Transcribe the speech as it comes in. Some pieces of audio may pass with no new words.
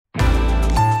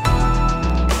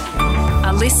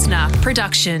listener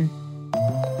production.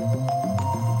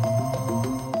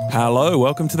 Hello,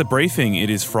 welcome to The Briefing. It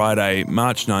is Friday,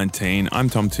 March 19. I'm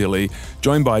Tom Tilley,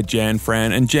 joined by Jan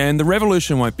Fran. And Jan, the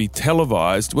revolution won't be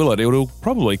televised, will it? It'll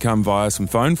probably come via some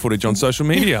phone footage on social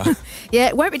media. Yeah,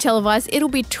 it won't be televised. It'll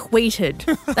be tweeted.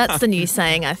 That's the new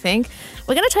saying, I think.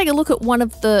 We're going to take a look at one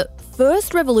of the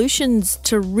first revolutions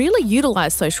to really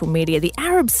utilise social media, the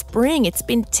Arab Spring. It's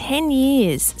been 10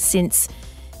 years since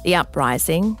the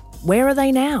uprising. Where are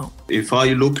they now? If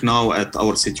I look now at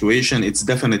our situation, it's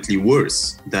definitely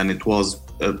worse than it was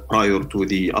prior to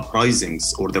the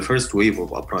uprisings or the first wave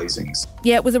of uprisings.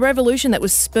 Yeah, it was a revolution that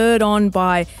was spurred on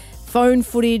by phone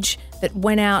footage that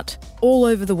went out all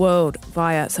over the world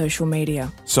via social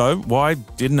media. So why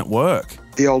didn't it work?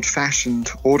 The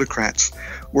old-fashioned autocrats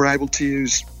were able to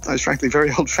use those, frankly,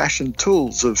 very old-fashioned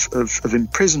tools of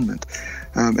imprisonment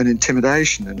and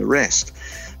intimidation and arrest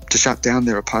to shut down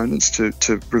their opponents,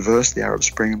 to reverse the Arab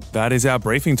Spring. That is our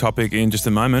briefing topic in just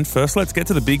a moment. First, let's get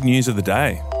to the big news of the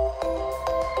day.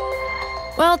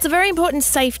 Well, it's a very important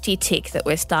safety tick that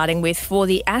we're starting with for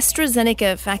the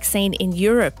AstraZeneca vaccine in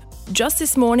Europe. Just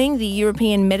this morning, the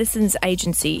European Medicines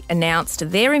Agency announced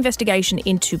their investigation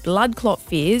into blood clot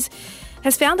fears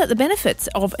has found that the benefits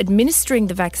of administering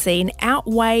the vaccine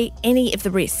outweigh any of the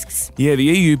risks. Yeah, the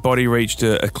EU body reached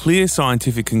a clear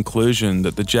scientific conclusion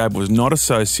that the jab was not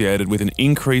associated with an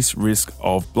increased risk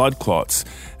of blood clots.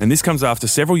 And this comes after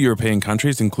several European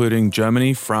countries, including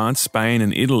Germany, France, Spain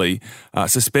and Italy,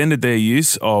 suspended their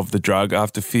use of the drug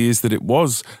after fears that it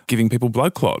was giving people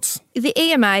blood clots. The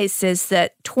EMA says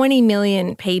that 20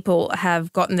 million people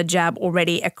have gotten the jab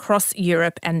already across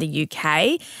Europe and the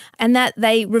UK, and that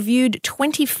they reviewed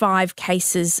 25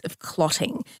 cases of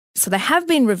clotting. So they have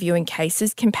been reviewing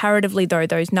cases. Comparatively, though,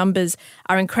 those numbers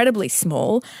are incredibly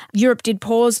small. Europe did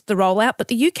pause the rollout, but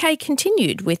the UK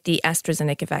continued with the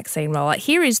AstraZeneca vaccine rollout.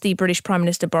 Here is the British Prime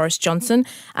Minister Boris Johnson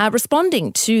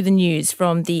responding to the news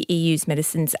from the EU's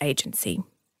Medicines Agency.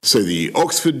 So the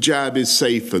Oxford jab is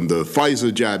safe and the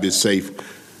Pfizer jab is safe.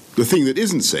 The thing that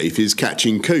isn't safe is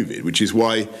catching COVID, which is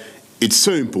why it's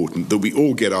so important that we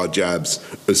all get our jabs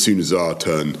as soon as our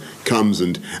turn comes.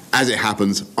 And as it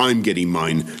happens, I'm getting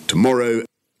mine tomorrow.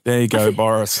 There you go,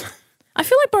 Boris. I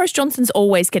feel like Boris Johnson's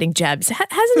always getting jabs.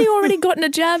 Hasn't he already gotten a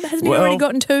jab? Hasn't he already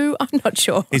gotten two? I'm not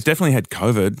sure. He's definitely had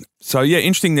COVID. So, yeah,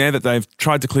 interesting there that they've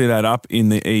tried to clear that up in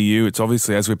the EU. It's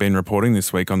obviously, as we've been reporting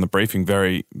this week on the briefing,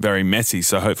 very, very messy.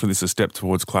 So hopefully this is a step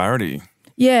towards clarity.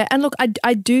 Yeah, and look,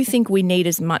 I do think we need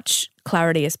as much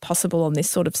clarity as possible on this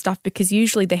sort of stuff because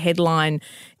usually the headline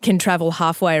can travel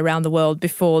halfway around the world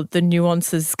before the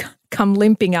nuances come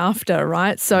limping after,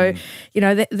 right? So, you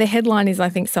know, the headline is, I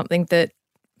think, something that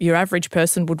your average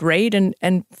person would read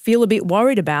and feel a bit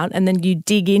worried about, and then you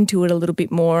dig into it a little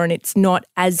bit more and it's not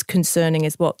as concerning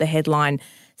as what the headline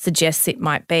suggests it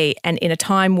might be. And in a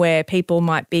time where people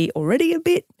might be already a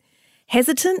bit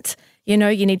hesitant, you know,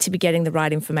 you need to be getting the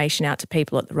right information out to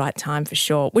people at the right time for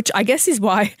sure, which I guess is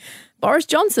why Boris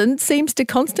Johnson seems to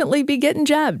constantly be getting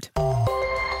jabbed.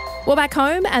 Well, back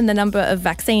home, and the number of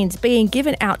vaccines being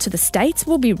given out to the states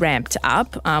will be ramped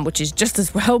up, which is just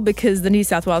as well because the New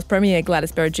South Wales Premier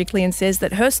Gladys Berejiklian says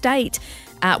that her state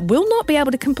will not be able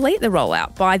to complete the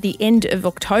rollout by the end of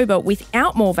October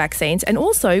without more vaccines and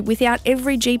also without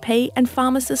every GP and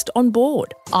pharmacist on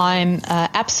board. I'm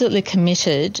absolutely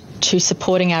committed to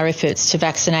supporting our efforts to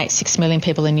vaccinate 6 million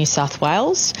people in New South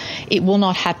Wales. It will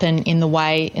not happen in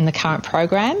the current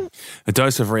program. A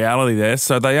dose of reality there.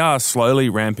 So they are slowly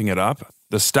ramping it up.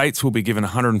 The states will be given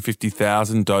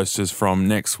 150,000 doses from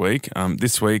next week.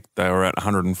 This week they were at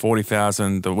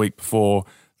 140,000. The week before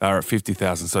they were at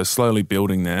 50,000. So slowly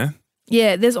building there.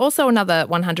 Yeah, there's also another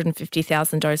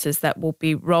 150,000 doses that will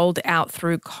be rolled out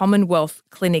through Commonwealth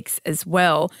clinics as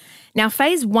well. Now,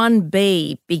 Phase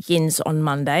 1B begins on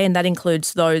Monday, and that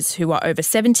includes those who are over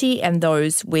 70 and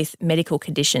those with medical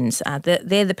conditions.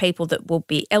 They're the people that will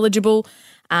be eligible.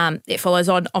 It follows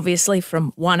on, obviously,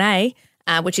 from 1A,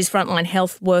 which is frontline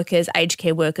health workers, aged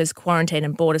care workers, quarantine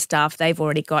and border staff. They've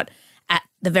already got, at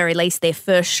the very least, their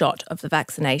first shot of the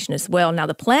vaccination as well. Now,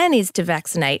 the plan is to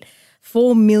vaccinate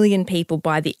 4 million people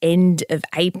by the end of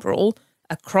April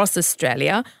across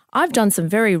Australia. I've done some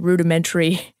very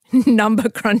rudimentary number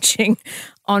crunching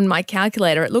on my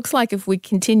calculator. It looks like if we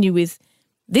continue with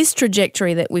this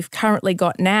trajectory that we've currently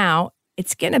got now,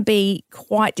 it's going to be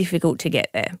quite difficult to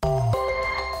get there.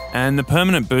 And the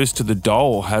permanent boost to the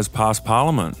dole has passed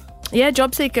Parliament. Yeah,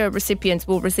 JobSeeker recipients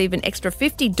will receive an extra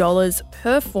 $50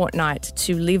 per fortnight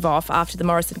to live off after the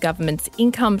Morrison government's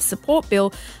income support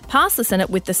bill passed the Senate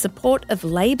with the support of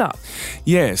Labor.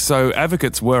 Yeah, so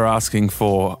advocates were asking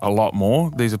for a lot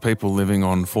more. These are people living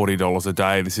on $40 a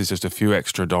day. This is just a few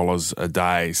extra dollars a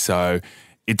day. So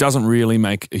it doesn't really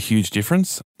make a huge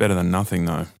difference. Better than nothing,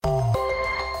 though.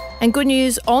 And good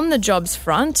news on the jobs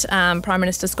front. Prime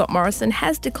Minister Scott Morrison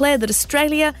has declared that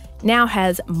Australia now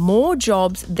has more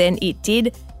jobs than it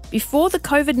did before the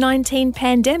COVID-19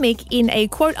 pandemic in a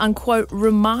quote-unquote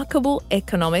remarkable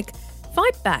economic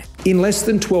fight back. In less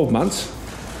than 12 months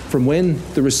from when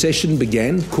the recession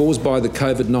began caused by the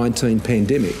COVID-19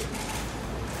 pandemic,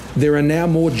 there are now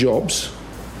more jobs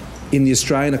in the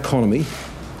Australian economy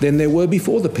than there were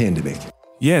before the pandemic.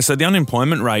 Yeah, so the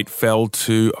unemployment rate fell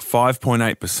to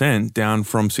 5.8%, down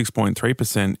from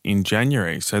 6.3% in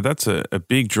January. So that's a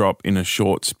big drop in a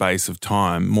short space of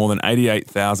time. More than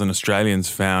 88,000 Australians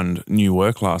found new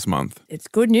work last month. It's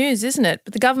good news, isn't it?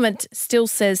 But the government still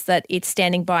says that it's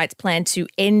standing by its plan to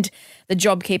end the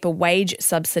JobKeeper wage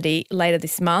subsidy later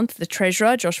this month. The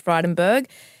Treasurer, Josh Frydenberg,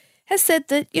 has said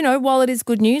that, while it is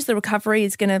good news, the recovery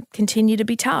is going to continue to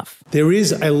be tough. There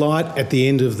is a light at the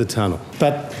end of the tunnel,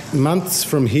 but months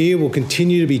from here will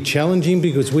continue to be challenging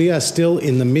because we are still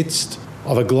in the midst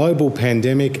of a global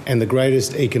pandemic and the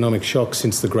greatest economic shock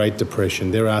since the Great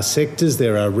Depression. There are sectors,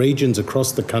 there are regions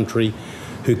across the country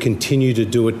who continue to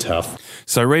do it tough.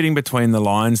 So reading between the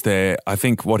lines there, I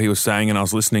think what he was saying, and I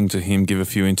was listening to him give a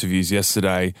few interviews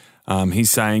yesterday,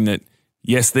 he's saying that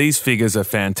yes, these figures are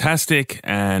fantastic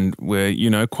and we're,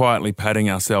 quietly patting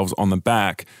ourselves on the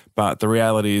back. But the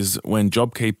reality is when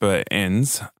JobKeeper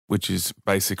ends, which is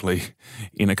basically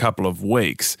in a couple of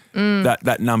weeks,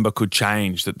 that number could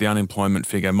change, that the unemployment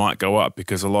figure might go up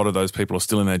because a lot of those people are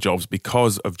still in their jobs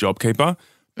because of JobKeeper.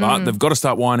 But they've got to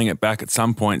start winding it back at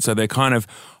some point. So they're kind of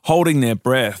holding their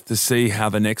breath to see how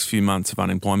the next few months of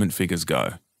unemployment figures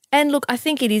go. And look, I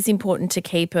think it is important to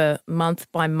keep a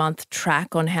month-by-month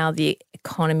track on how the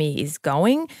economy is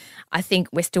going. I think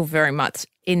we're still very much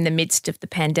in the midst of the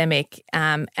pandemic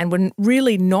and we're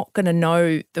really not going to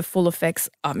know the full effects,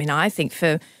 I think,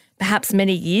 for perhaps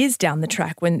many years down the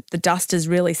track when the dust has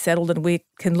really settled and we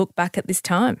can look back at this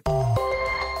time.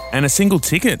 And a single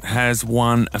ticket has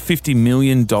won a $50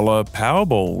 million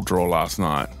Powerball draw last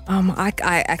night.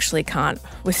 I actually can't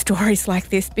with stories like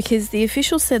this because the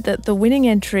official said that the winning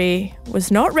entry was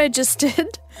not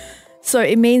registered. So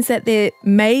it means that there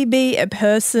may be a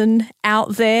person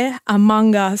out there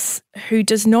among us who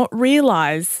does not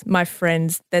realise, my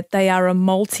friends, that they are a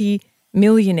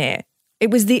multi-millionaire. It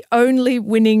was the only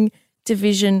winning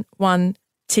Division 1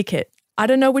 ticket. I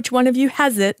don't know which one of you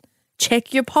has it.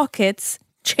 Check your pockets.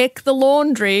 Check the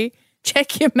laundry,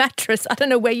 check your mattress. I don't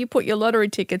know where you put your lottery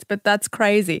tickets, but that's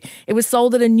crazy. It was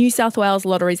sold at a New South Wales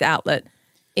Lotteries outlet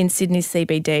in Sydney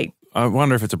CBD. I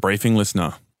wonder if it's a briefing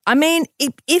listener.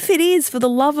 If it is, for the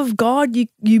love of God,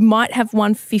 you might have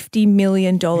won $50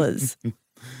 million.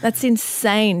 That's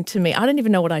insane to me. I don't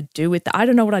even know what I'd do with that. I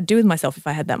don't know what I'd do with myself if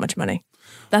I had that much money.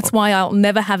 That's why I'll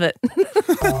never have it.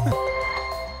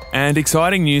 And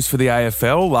exciting news for the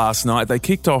AFL last night. They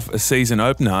kicked off a season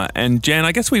opener. And Jan,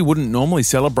 I guess we wouldn't normally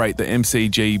celebrate the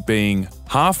MCG being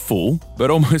half full, but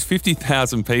almost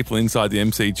 50,000 people inside the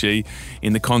MCG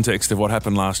in the context of what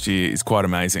happened last year is quite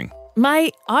amazing.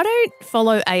 Mate, I don't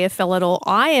follow AFL at all.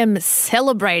 I am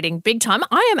celebrating big time.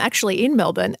 I am actually in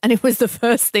Melbourne, and it was the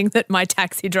first thing that my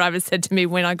taxi driver said to me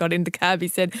when I got in the cab. He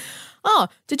said, "Oh,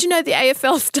 did you know the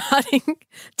AFL's starting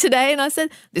today?" And I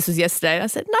said, "This was yesterday." And I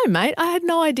said, "No, mate, I had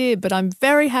no idea, but I'm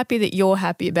very happy that you're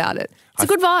happy about it." It's a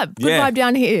good vibe. Good vibe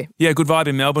down here. Yeah, good vibe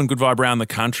in Melbourne, good vibe around the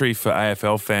country for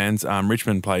AFL fans.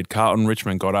 Richmond played Carlton.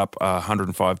 Richmond got up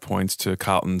 105 points to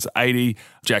Carlton's 80.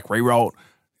 Jack Rewalt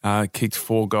kicked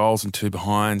 4 goals and 2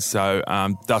 behinds. So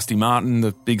Dusty Martin,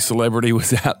 the big celebrity,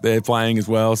 was out there playing as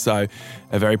well. So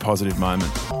a very positive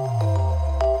moment.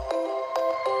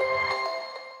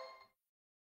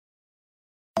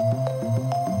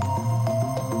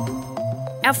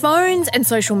 Our phones and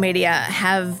social media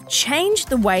have changed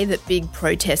the way that big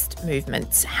protest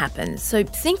movements happen. So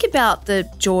think about the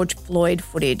George Floyd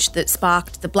footage that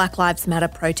sparked the Black Lives Matter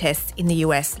protests in the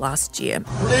US last year.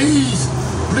 Please,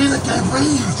 I can't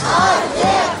breathe. I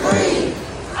can't breathe.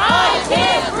 I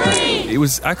can't breathe. It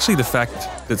was actually the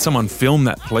fact that someone filmed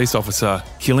that police officer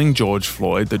killing George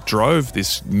Floyd that drove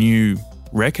this new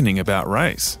reckoning about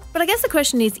race. But I guess the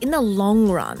question is, in the long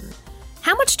run,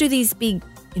 how much do these big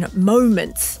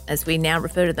moments, as we now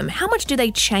refer to them, how much do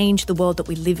they change the world that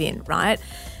we live in, right?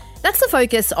 That's the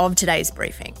focus of today's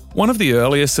briefing. One of the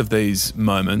earliest of these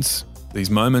moments these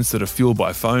moments that are fueled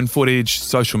by phone footage,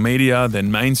 social media,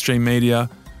 then mainstream media,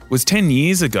 was 10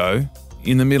 years ago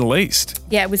in the Middle East.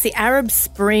 Yeah, it was the Arab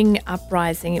Spring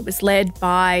uprising. It was led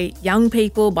by young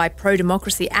people, by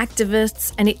pro-democracy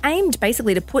activists, and it aimed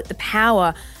basically to put the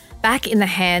power back in the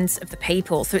hands of the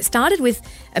people. So it started with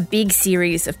a big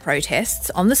series of protests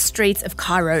on the streets of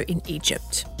Cairo in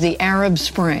Egypt. The Arab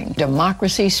Spring,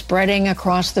 democracy spreading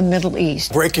across the Middle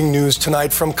East. Breaking news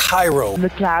tonight from Cairo. The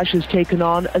clash has taken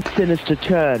on a sinister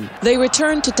turn. They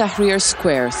returned to Tahrir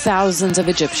Square, thousands of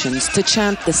Egyptians, to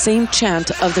chant the same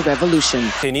chant of the revolution.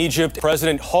 In Egypt,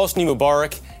 President Hosni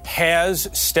Mubarak has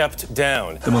stepped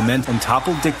down. The momentum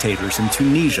toppled dictators in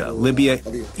Tunisia, Libya,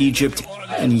 Egypt,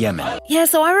 and Yemen. Yeah,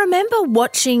 so I remember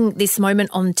watching this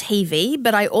moment on TV,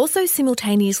 but I also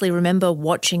simultaneously remember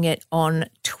watching it on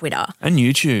Twitter. And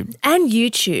YouTube.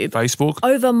 Facebook.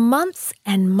 Over months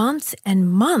and months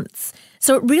and months.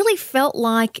 So it really felt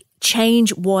like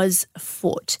change was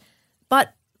afoot.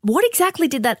 But what exactly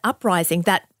did that uprising,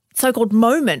 that so-called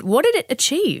moment, what did it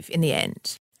achieve in the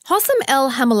end? Hossam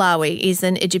El Hamalawi is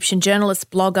an Egyptian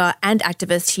journalist, blogger and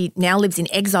activist. He now lives in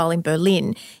exile in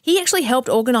Berlin. He actually helped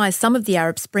organise some of the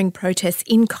Arab Spring protests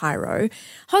in Cairo.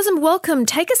 Hossam, welcome.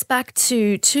 Take us back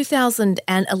to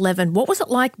 2011. What was it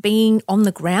like being on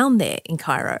the ground there in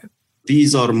Cairo?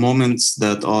 These are moments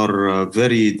that are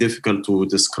very difficult to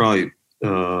describe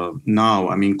now,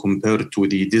 compared to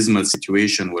the dismal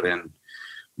situation we're in.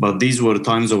 But these were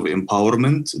times of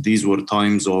empowerment. These were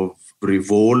times of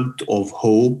revolt, of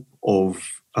hope,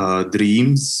 of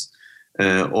dreams,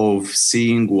 of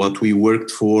seeing what we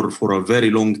worked for a very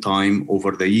long time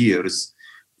over the years,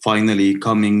 finally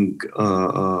coming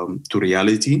to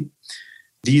reality.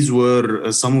 These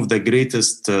were some of the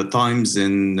greatest times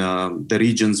in the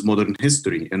region's modern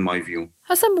history, in my view.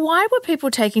 Hossam, why were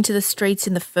people taking to the streets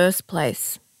in the first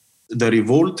place? The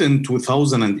revolt in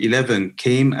 2011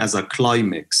 came as a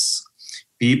climax.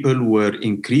 People were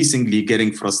increasingly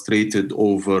getting frustrated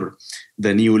over the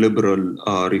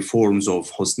neoliberal reforms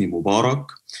of Hosni Mubarak.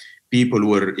 People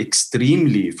were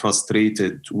extremely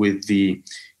frustrated with the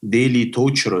daily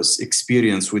torturous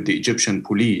experience with the Egyptian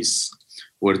police,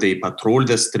 where they patrol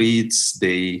the streets,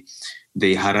 they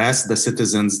harass the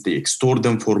citizens, they extort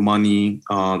them for money.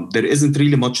 There isn't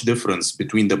really much difference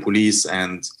between the police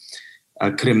and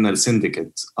a criminal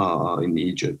syndicate in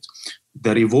Egypt.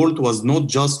 The revolt was not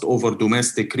just over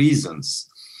domestic reasons.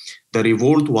 The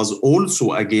revolt was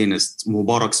also against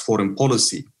Mubarak's foreign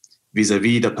policy,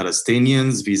 vis-à-vis the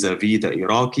Palestinians, vis-à-vis the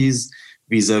Iraqis,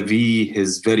 vis-à-vis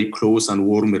his very close and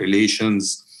warm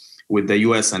relations with the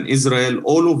US and Israel.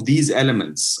 All of these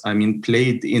elements,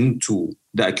 played into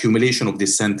the accumulation of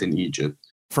dissent in Egypt.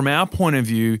 From our point of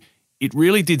view, it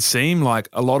really did seem like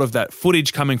a lot of that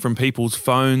footage coming from people's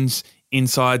phones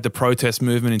inside the protest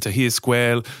movement in Tahrir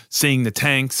Square, seeing the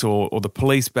tanks or the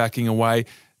police backing away.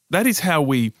 That is how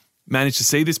we managed to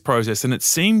see this process, and it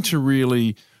seemed to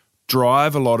really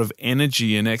drive a lot of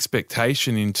energy and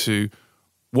expectation into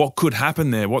what could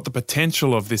happen there, what the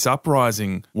potential of this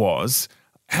uprising was.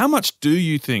 How much do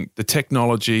you think the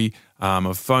technology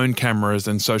of phone cameras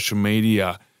and social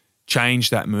media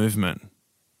changed that movement?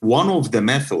 One of the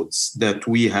methods that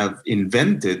we have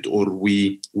invented or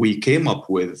we came up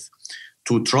with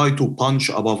to try to punch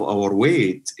above our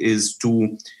weight is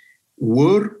to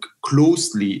work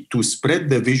closely to spread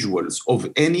the visuals of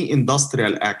any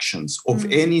industrial actions, of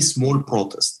any small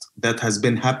protest that has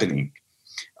been happening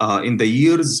in the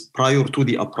years prior to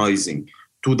the uprising,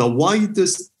 to the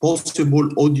widest possible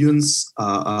audience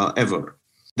ever.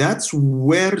 That's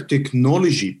where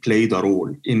technology played a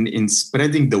role in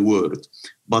spreading the word.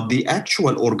 But the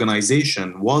actual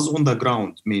organization was on the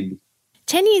ground mainly.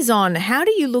 10 years on, how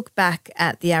do you look back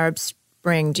at the Arab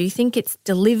Spring? Do you think it's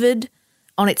delivered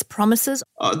on its promises?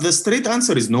 The straight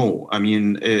answer is no.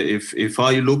 If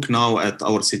I look now at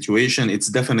our situation, it's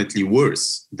definitely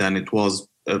worse than it was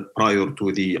prior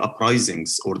to the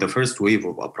uprisings or the first wave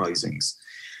of uprisings.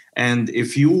 And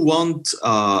if you want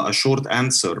a short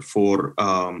answer for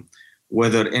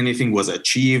whether anything was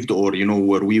achieved or,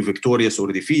 were we victorious or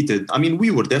defeated? We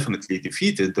were definitely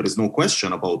defeated. There is no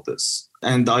question about this.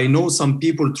 And I know some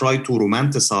people try to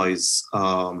romanticize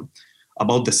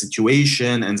about the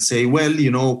situation and say,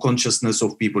 well, consciousness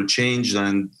of people changed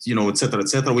and, et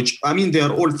cetera, which, they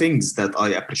are all things that I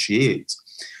appreciate.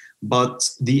 But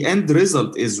the end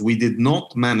result is we did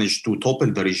not manage to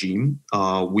topple the regime.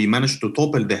 We managed to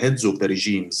topple the heads of the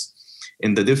regimes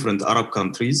in the different Arab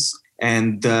countries.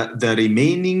 And the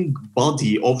remaining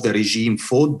body of the regime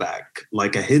fought back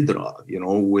like a hydra,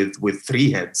 with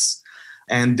three heads.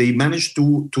 And they managed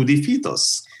to defeat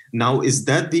us. Now, is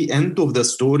that the end of the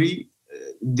story?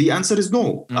 The answer is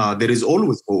no. There is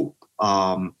always hope.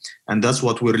 And that's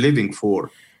what we're living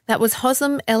for. That was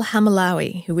Hosam El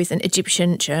Hamalawi, who is an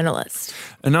Egyptian journalist.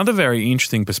 Another very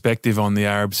interesting perspective on the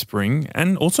Arab Spring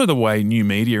and also the way new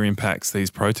media impacts these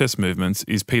protest movements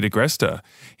is Peter Grester.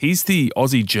 He's the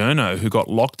Aussie journo who got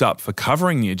locked up for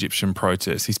covering the Egyptian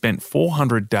protests. He spent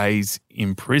 400 days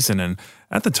in prison, and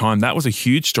at the time that was a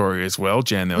huge story as well,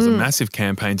 Jan. There was a massive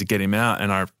campaign to get him out,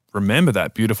 and I remember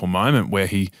that beautiful moment where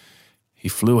he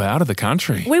flew out of the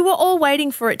country. We were all waiting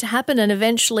for it to happen, and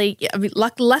eventually,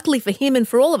 luckily for him and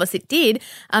for all of us, it did.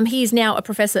 He is now a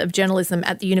professor of journalism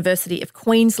at the University of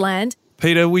Queensland.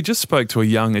 Peter, we just spoke to a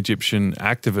young Egyptian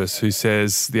activist who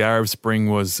says the Arab Spring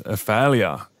was a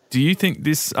failure. Do you think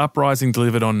this uprising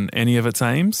delivered on any of its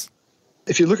aims?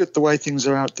 If you look at the way things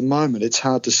are at the moment, it's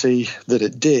hard to see that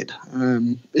it did.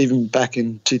 Even back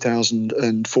in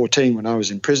 2014, when I was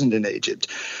imprisoned in Egypt,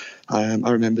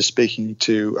 I remember speaking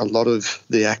to a lot of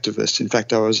the activists. In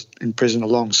fact, I was in prison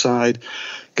alongside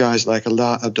guys like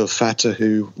Alaa Abdel Fattah,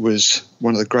 who was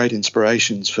one of the great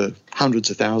inspirations for hundreds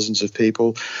of thousands of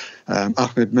people,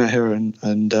 Ahmed Meher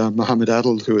and Mohammed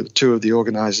Adel, who are two of the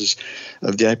organisers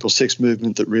of the April 6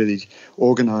 movement that really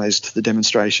organised the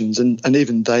demonstrations. And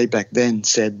even they back then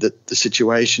said that the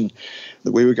situation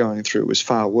that we were going through was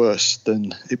far worse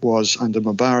than it was under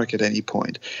Mubarak at any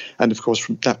point. And of course,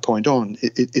 from that point on,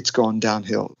 it's gone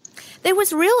downhill. There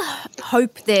was real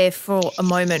hope there for a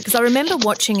moment, because I remember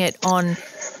watching it on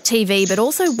TV, but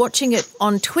also watching it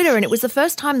on Twitter, and it was the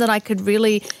first time that I could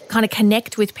really kind of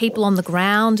connect with people on the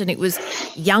ground, and it was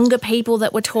younger people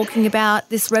that were talking about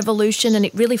this revolution, and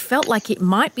it really felt like it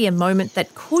might be a moment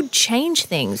that could change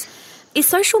things. Is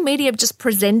social media just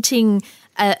presenting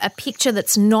a picture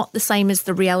that's not the same as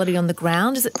the reality on the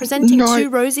ground? Is it presenting too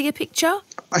rosy a picture?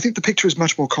 I think the picture is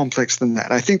much more complex than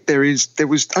that. I think there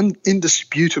was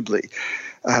indisputably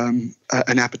an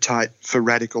appetite for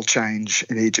radical change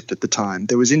in Egypt at the time.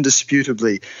 There was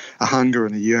indisputably a hunger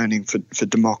and a yearning for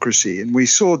democracy, and we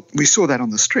saw that on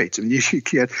the streets. I mean,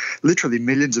 you had literally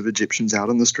millions of Egyptians out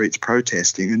on the streets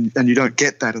protesting, and you don't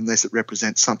get that unless it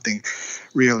represents something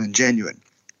real and genuine.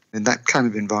 In that kind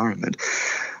of environment,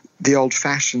 the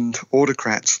old-fashioned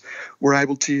autocrats were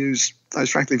able to use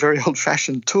those, frankly, very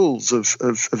old-fashioned tools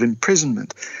of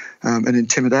imprisonment and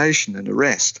intimidation and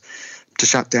arrest to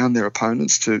shut down their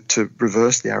opponents, to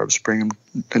reverse the Arab Spring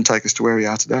and take us to where we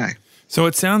are today. So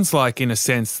it sounds like, in a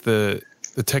sense, the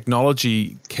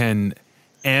technology can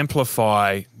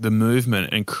amplify the movement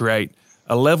and create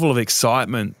a level of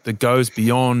excitement that goes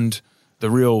beyond the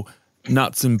real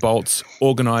nuts and bolts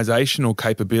organisational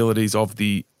capabilities of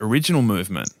the original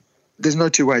movement. There's no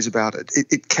two ways about it.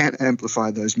 It can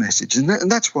amplify those messages.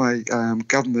 And that's why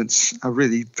governments are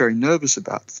really very nervous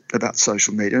about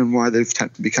social media, and why they've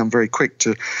become very quick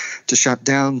to shut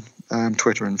down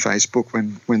Twitter and Facebook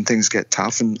when things get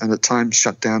tough, and at times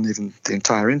shut down even the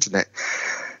entire internet.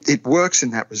 It works in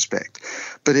that respect,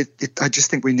 but I just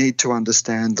think we need to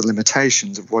understand the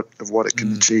limitations of what it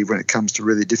can achieve when it comes to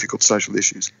really difficult social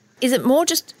issues. Is it more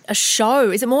just a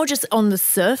show? Is it more just on the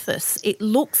surface? It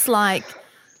looks like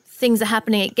things are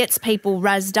happening, it gets people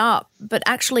razzed up, but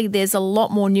actually there's a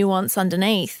lot more nuance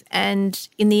underneath, and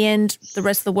in the end, the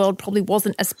rest of the world probably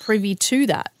wasn't as privy to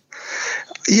that.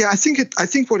 Yeah, I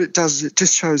think what it does is it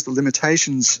just shows the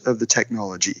limitations of the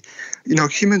technology. You know,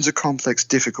 humans are complex,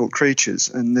 difficult creatures,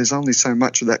 and there's only so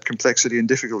much of that complexity and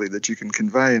difficulty that you can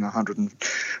convey in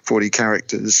 140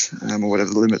 characters or whatever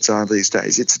the limits are these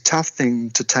days. It's a tough thing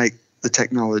to take the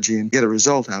technology and get a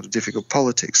result out of difficult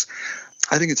politics.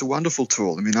 I think it's a wonderful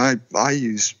tool. I mean, I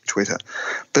use Twitter,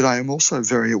 but I am also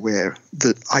very aware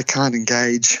that I can't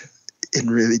engage in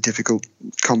really difficult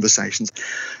conversations.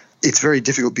 It's very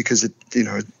difficult because it, you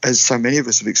know, as so many of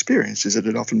us have experienced, is that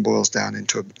it often boils down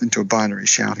into a binary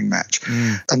shouting match.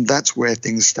 And that's where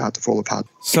things start to fall apart.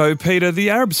 So, Peter,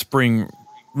 the Arab Spring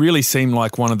really seemed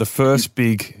like one of the first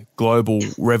big global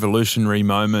revolutionary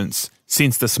moments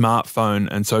since the smartphone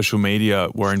and social media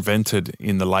were invented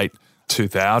in the late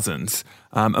 2000s.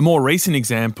 A more recent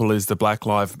example is the Black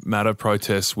Lives Matter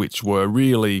protests, which were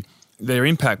really, their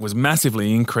impact was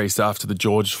massively increased after the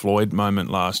George Floyd moment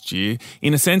last year.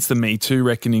 In a sense, the Me Too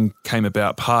reckoning came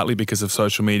about partly because of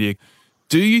social media.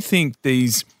 Do you think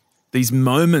these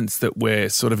moments that we're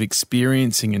sort of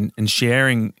experiencing and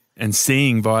sharing and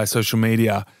seeing via social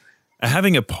media are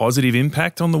having a positive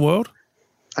impact on the world?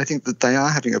 I think that they are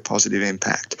having a positive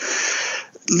impact.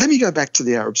 Let me go back to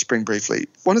the Arab Spring briefly.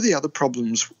 One of the other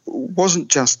problems wasn't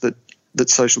just that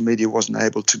social media wasn't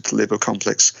able to deliver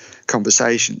complex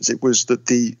conversations. It was that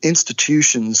the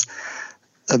institutions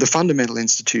the fundamental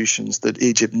institutions that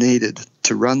Egypt needed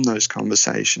to run those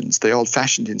conversations, the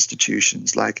old-fashioned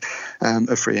institutions like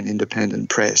a free and independent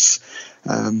press,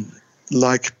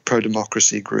 like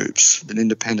pro-democracy groups, an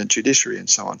independent judiciary and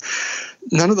so on.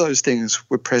 None of those things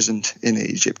were present in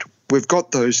Egypt. We've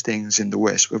got those things in the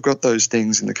West. We've got those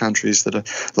things in the countries that are,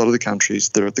 a lot of the countries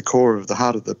that are at the core of the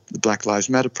heart of the Black Lives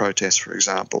Matter protests, for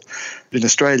example. In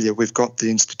Australia, we've got the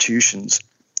institutions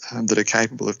that are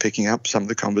capable of picking up some of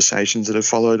the conversations that have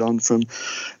followed on from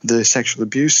the sexual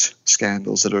abuse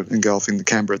scandals that are engulfing the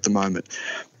Canberra at the moment.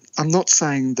 I'm not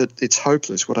saying that it's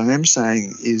hopeless. What I am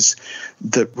saying is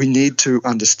that we need to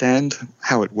understand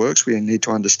how it works, we need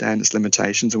to understand its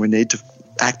limitations, and we need to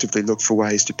actively look for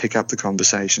ways to pick up the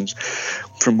conversations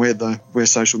from where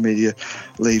social media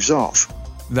leaves off.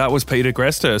 That was Peter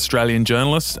Greste, Australian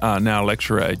journalist, now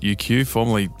lecturer at UQ,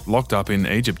 formerly locked up in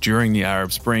Egypt during the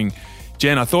Arab Spring.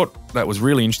 Jen, I thought that was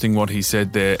really interesting what he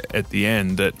said there at the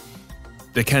end, that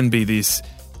there can be this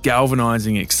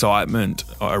galvanising excitement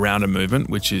around a movement,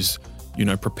 which is,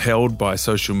 propelled by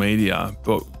social media.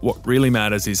 But what really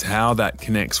matters is how that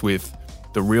connects with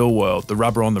the real world, the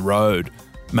rubber on the road,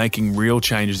 making real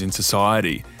changes in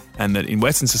society. And that in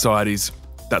Western societies,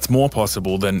 that's more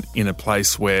possible than in a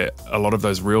place where a lot of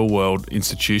those real world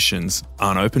institutions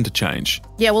aren't open to change.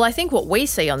 Yeah, well, I think what we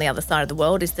see on the other side of the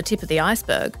world is the tip of the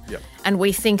iceberg. Yep. And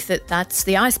we think that that's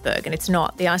the iceberg, and it's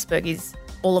not. The iceberg is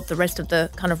all of the rest of the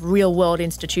kind of real world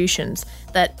institutions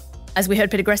that, as we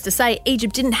heard Peter Greste say,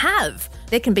 Egypt didn't have.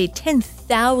 There can be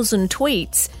 10,000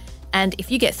 tweets, and if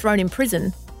you get thrown in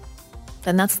prison,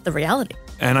 then that's the reality.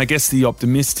 And I guess the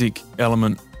optimistic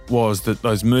element was that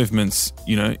those movements,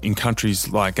 in countries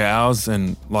like ours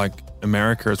and like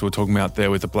America, as we're talking about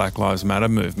there with the Black Lives Matter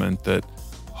movement, that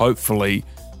hopefully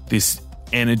this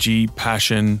energy,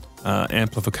 passion,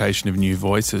 amplification of new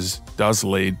voices does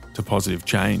lead to positive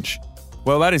change.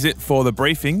 Well, that is it for the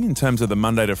briefing in terms of the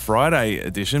Monday to Friday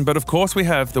edition. But of course, we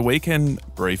have the weekend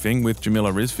briefing with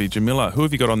Jamila Rizvi. Jamila, who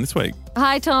have you got on this week?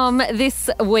 Hi, Tom.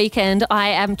 This weekend, I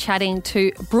am chatting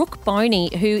to Brooke Boney,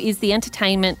 who is the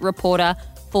entertainment reporter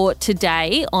for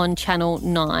Today on Channel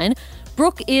 9.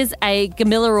 Brooke is a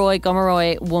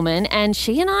Gamilaroi woman, and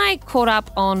she and I caught up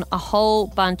on a whole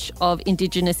bunch of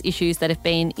Indigenous issues that have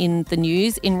been in the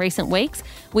news in recent weeks.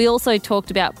 We also talked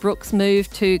about Brooke's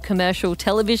move to commercial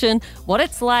television, what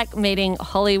it's like meeting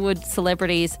Hollywood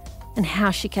celebrities, and how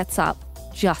she gets up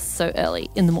just so early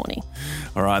in the morning.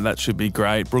 All right, that should be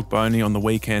great. Brooke Boney on the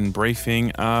weekend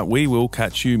briefing. We will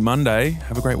catch you Monday.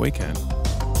 Have a great weekend.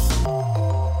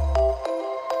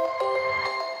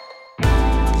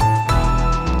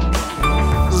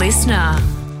 Listener.